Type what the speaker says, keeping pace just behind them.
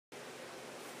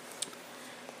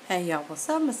Hey y'all, what's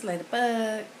up? Miss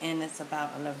JettaBug, and it's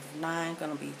about 11:09,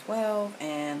 gonna be 12,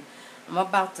 and I'm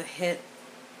about to hit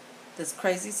this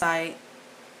crazy site.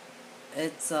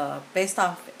 It's based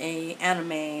off a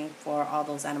anime for all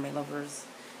those anime lovers.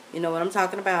 You know what I'm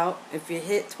talking about. If you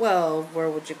hit 12, where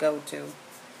would you go to?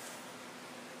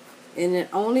 And it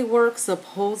only works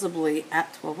supposedly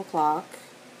at 12 o'clock.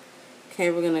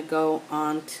 Okay, we're gonna go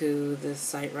on to this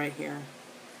site right here.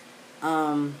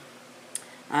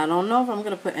 I don't know if I'm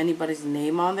going to put anybody's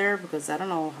name on there because I don't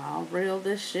know how real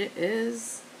this shit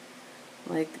is.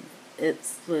 Like,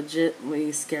 it's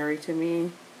legitimately scary to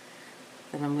me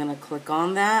that I'm going to click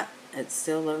on that. It's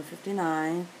still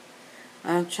 11:59.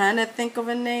 I'm trying to think of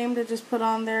a name to just put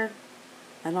on there.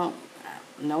 I don't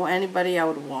know anybody I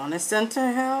would want to send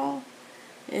to hell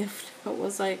if it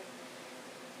was like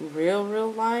real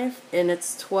life. And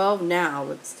it's 12 now.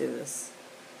 Let's do this.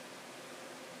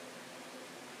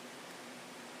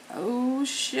 Oh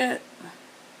shit.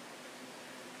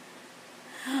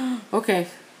 Okay.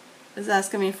 It's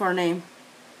asking me for a name.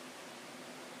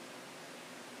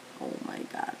 Oh my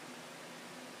god.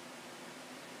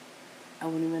 I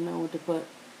wouldn't even know what to put.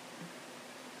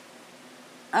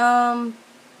 Oh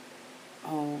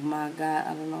my god,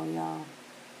 I don't know, y'all.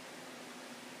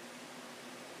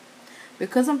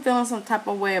 Because I'm feeling some type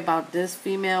of way about this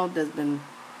female that's been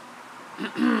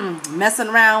messing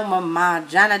around with my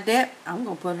Johnny Depp, I'm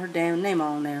gonna put her damn name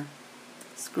on there.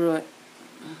 Screw it.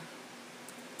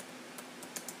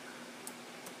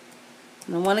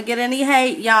 Don't want to get any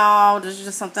hate, y'all. This is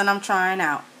just something I'm trying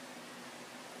out.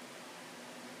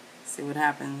 See what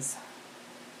happens.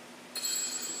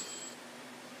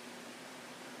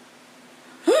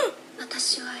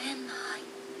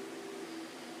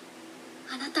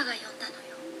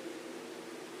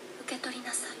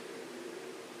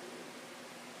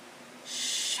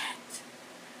 Shit.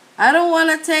 I don't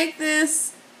want to take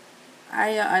this.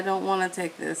 I don't want to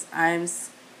take this. I'm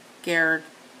scared.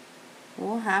 What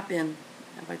will happen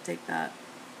if I take that?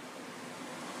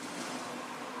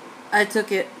 I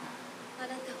took it.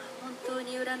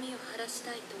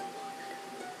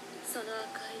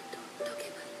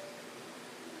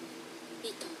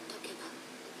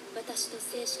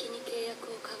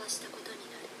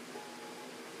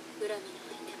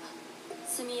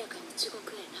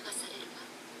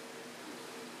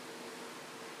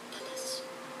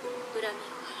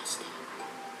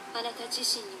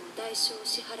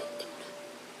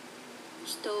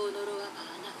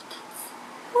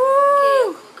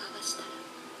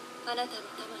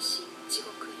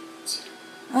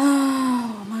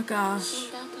 Oh my gosh.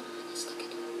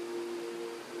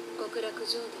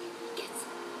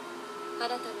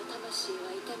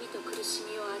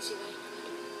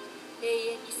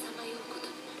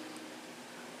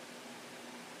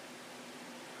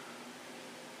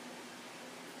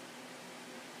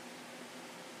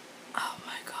 Oh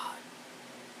my god.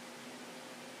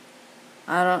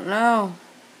 I don't know.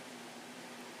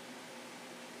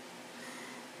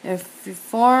 If you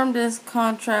form this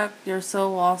contract, your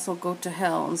soul will also go to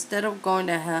hell. Instead of going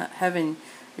to heaven,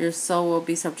 your soul will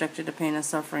be subjected to pain and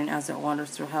suffering as it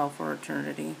wanders through hell for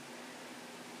eternity.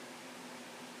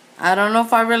 I don't know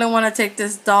if I really want to take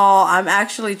this doll. I'm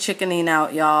actually chickening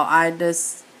out, y'all.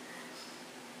 This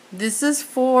is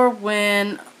for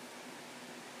when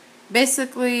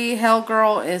basically Hell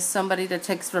Girl is somebody that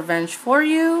takes revenge for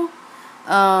you.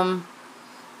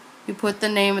 You put the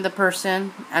name of the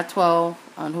person at 12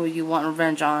 on who you want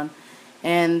revenge on,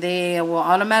 and they will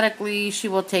automatically, she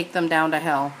will take them down to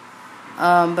hell.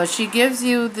 But she gives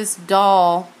you this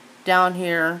doll down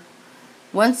here.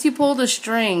 Once you pull the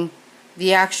string,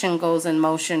 the action goes in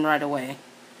motion right away.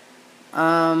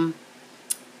 But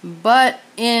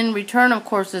in return, of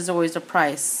course, there's always a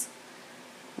price.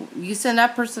 You send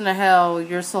that person to hell,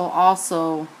 your soul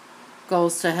also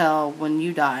goes to hell when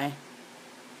you die.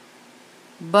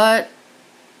 But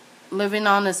living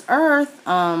on this earth,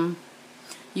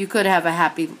 you could have a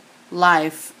happy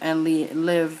life and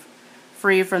live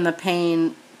free from the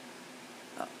pain,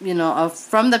 you know,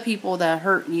 from the people that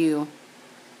hurt you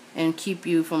and keep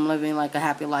you from living like a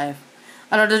happy life.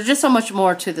 I don't know, there's just so much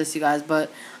more to this, you guys,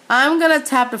 but I'm going to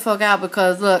tap the fuck out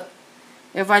because, look,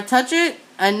 if I touch it,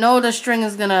 I know the string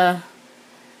is going to,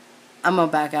 I'm going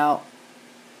to back out.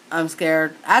 I'm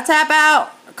scared. I tap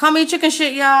out. Call me chicken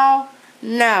shit, y'all.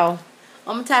 No.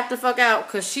 I'm going to tap the fuck out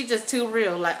because she just too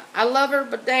real. Like, I love her,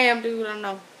 but damn, dude, I don't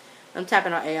know. I'm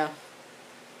tapping out AF.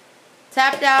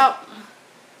 Tapped out.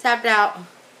 Tapped out.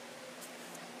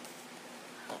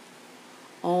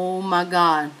 Oh, my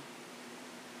God.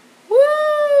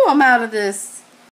 Woo! I'm out of this.